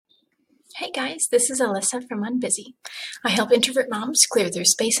Hey guys, this is Alyssa from Unbusy. I help introvert moms clear their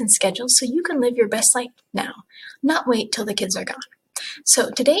space and schedule so you can live your best life now, not wait till the kids are gone. So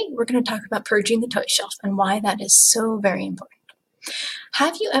today we're going to talk about purging the toy shelf and why that is so very important.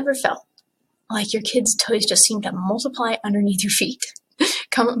 Have you ever felt like your kids' toys just seem to multiply underneath your feet?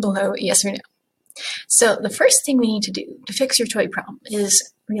 Comment below yes or no. So the first thing we need to do to fix your toy problem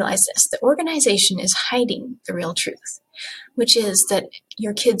is realize this. The organization is hiding the real truth, which is that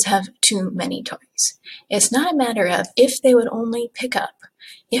your kids have too many toys. It's not a matter of if they would only pick up,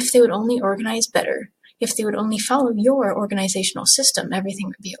 if they would only organize better, if they would only follow your organizational system, everything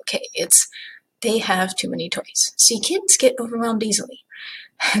would be okay. It's they have too many toys. See, kids get overwhelmed easily.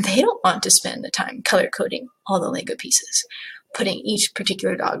 They don't want to spend the time color coding all the Lego pieces, putting each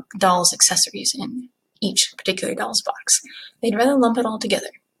particular doll's accessories in each particular doll's box. They'd rather lump it all together.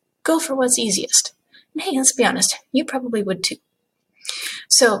 Go for what's easiest. And hey, let's be honest, you probably would too.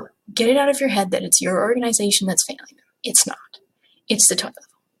 So get it out of your head that it's your organization that's failing them. It's not. It's the toy level.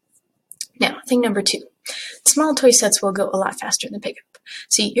 Now, thing number 2. Small toy sets will go a lot faster than pickup.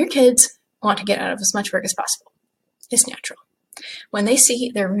 See, your kids want to get out of as much work as possible. It's natural. When they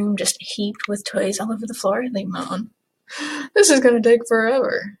see their room just heaped with toys all over the floor, they moan, "This is going to take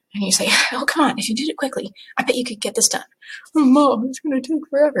forever." And you say, "Oh, come on, if you did it quickly, I bet you could get this done." "Oh, Mom, it's going to take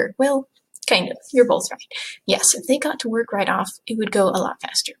forever." Well, kind of. You're both right. Yes, if they got to work right off, it would go a lot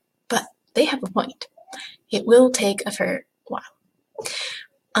faster. But they have a point. It will take a fair while.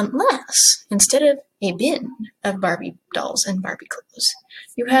 Unless, instead of a bin of Barbie dolls and Barbie clothes,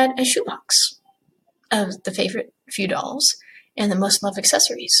 you had a shoebox of the favorite few dolls and the most loved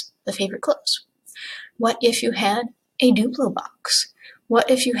accessories, the favorite clothes. What if you had a Duplo box? What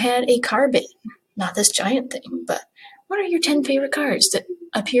if you had a car bin? Not this giant thing, but what are your 10 favorite cars that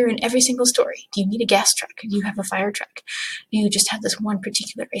appear in every single story? Do you need a gas truck? Do you have a fire truck? Do you just have this one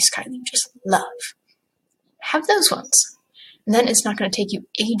particular race car that you just love? Have those ones. And then it's not going to take you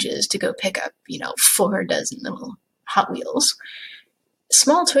ages to go pick up, 4 dozen little Hot Wheels.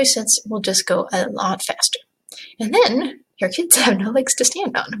 Small toy sets will just go a lot faster. And then your kids have no legs to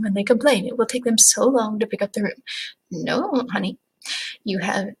stand on when they complain. It will take them so long to pick up the room. No, honey. You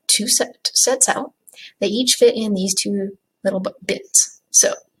have 2 sets out. They each fit in these 2 little bins.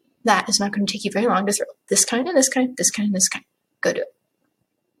 So that is not going to take you very long to throw. This kind and this kind, this kind and this kind. Go do it.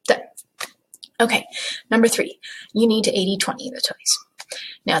 Done. Okay, number 3. You need to 80-20 the toys.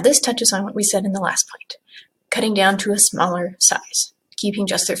 Now this touches on what we said in the last point. Cutting down to a smaller size. Keeping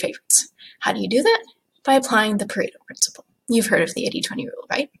just their favorites. How do you do that? By applying the Pareto principle. You've heard of the 80-20 rule,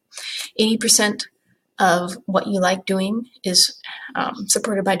 right? 80% of what you like doing is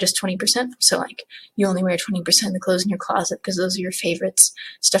supported by just 20%. So like you only wear 20% of the clothes in your closet because those are your favorites,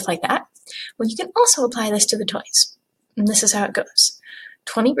 stuff like that. Well, you can also apply this to the toys. And this is how it goes.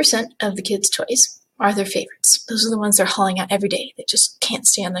 20% of the kids' toys are their favorites. Those are the ones they're hauling out every day. They just can't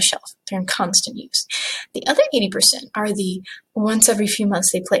stay on the shelf. They're in constant use. The other 80% are the once every few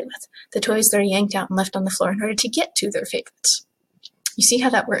months they play with, the toys that are yanked out and left on the floor in order to get to their favorites. You see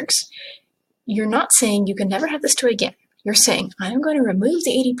how that works? You're not saying you can never have this toy again. You're saying, I'm going to remove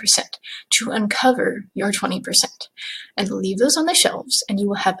the 80% to uncover your 20% and leave those on the shelves, and you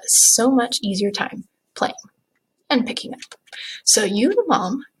will have a so much easier time playing and picking up. So you, the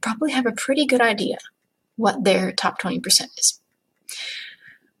mom, probably have a pretty good idea what their top 20% is.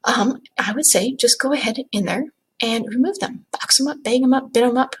 I would say just go ahead in there and remove them. Box them up, bag them up, bin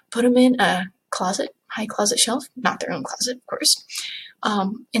them up, put them in a closet, high closet shelf, not their own closet, of course,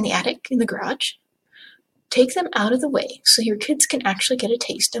 in the attic, in the garage. Take them out of the way so your kids can actually get a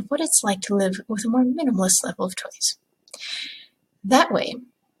taste of what it's like to live with a more minimalist level of toys. That way,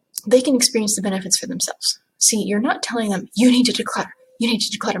 they can experience the benefits for themselves. See, you're not telling them, you need to declutter. You need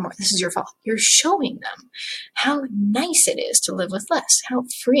to declutter more. This is your fault. You're showing them how nice it is to live with less, how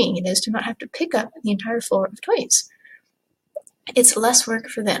freeing it is to not have to pick up the entire floor of toys. It's less work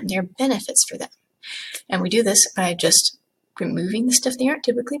for them. There are benefits for them. And we do this by just removing the stuff they aren't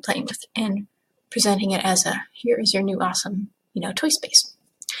typically playing with and presenting it as here is your new awesome, toy space.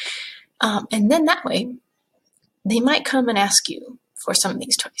 And then that way, they might come and ask you for some of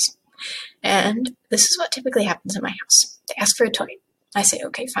these toys. And this is what typically happens in my house. They ask for a toy. I say,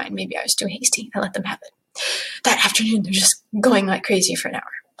 okay, fine, maybe I was too hasty. I let them have it. That afternoon, they're just going like crazy for an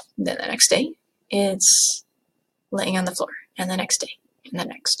hour. And then the next day, it's laying on the floor. And the next day, and the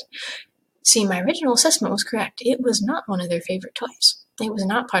next. See, my original assessment was correct. It was not one of their favorite toys. It was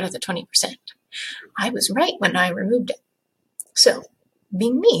not part of the 20%. I was right when I removed it. So,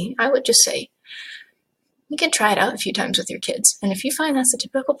 being me, I would just say, you can try it out a few times with your kids. And if you find that's a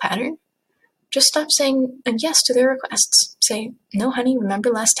typical pattern, just stop saying yes to their requests. Say, no, honey, remember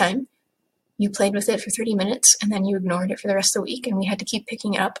last time? you played with it for 30 minutes and then you ignored it for the rest of the week and we had to keep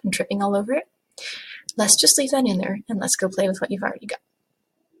picking it up and tripping all over it. Let's just leave that in there and let's go play with what you've already got.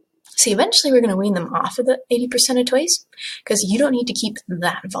 See, eventually we're going to wean them off of the 80% of toys because you don't need to keep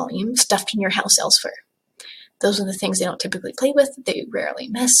that volume stuffed in your house elsewhere. Those are the things they don't typically play with. They rarely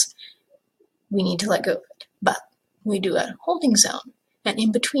mess. We need to let go of it. But we do a holding zone, an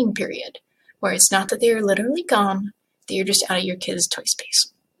in-between period, where it's not that they are literally gone, they're just out of your kids' toy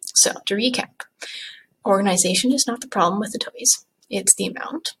space. So to recap, organization is not the problem with the toys. It's the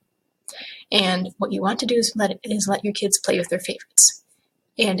amount. And what you want to do is let your kids play with their favorites,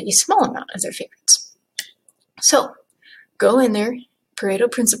 and a small amount of their favorites. So go in there,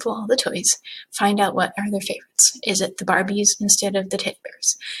 Pareto principle all the toys, find out what are their favorites. Is it the Barbies instead of the teddy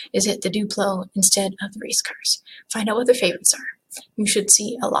bears? Is it the Duplo instead of the race cars? Find out what their favorites are. You should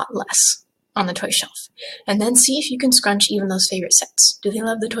see a lot less on the toy shelf. And then see if you can scrunch even those favorite sets. Do they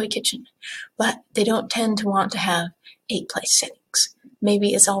love the toy kitchen? But they don't tend to want to have 8 place settings.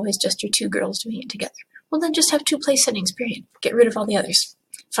 Maybe it's always just your 2 girls doing it together. Well, then just have 2 place settings, period. Get rid of all the others.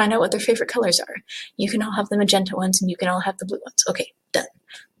 Find out what their favorite colors are. You can all have the magenta ones and you can all have the blue ones. Okay, done.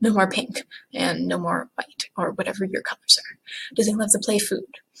 No more pink and no more white or whatever your colors are. Do they love the play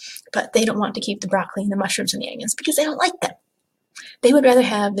food? But they don't want to keep the broccoli and the mushrooms and the onions because they don't like them. They would rather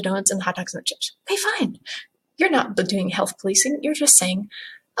have the donuts and the hot dogs and the chips. Okay, fine. You're not doing health policing. You're just saying,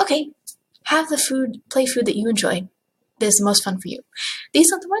 okay, have the food, play food that you enjoy. That is the most fun for you.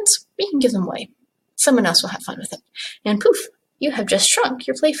 These are the ones, you can give them away. Someone else will have fun with it. And poof, you have just shrunk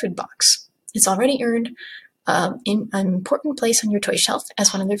your play food box. It's already earned in an important place on your toy shelf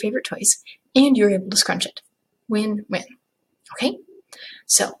as one of their favorite toys, and you're able to scrunch it. Win-win. Okay?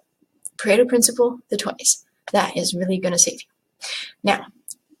 So, Pareto principle, the toys. That is really going to save you. Now,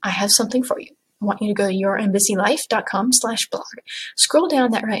 I have something for you. I want you to go to yourambusy.com/blog. Scroll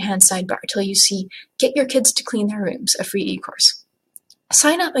down that right-hand sidebar till you see Get Your Kids to Clean Their Rooms, a free e-course.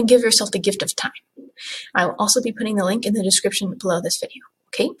 Sign up and give yourself the gift of time. I will also be putting the link in the description below this video,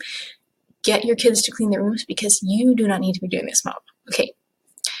 okay? Get your kids to clean their rooms because you do not need to be doing this, Mom, okay?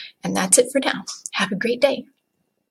 And that's it for now. Have a great day.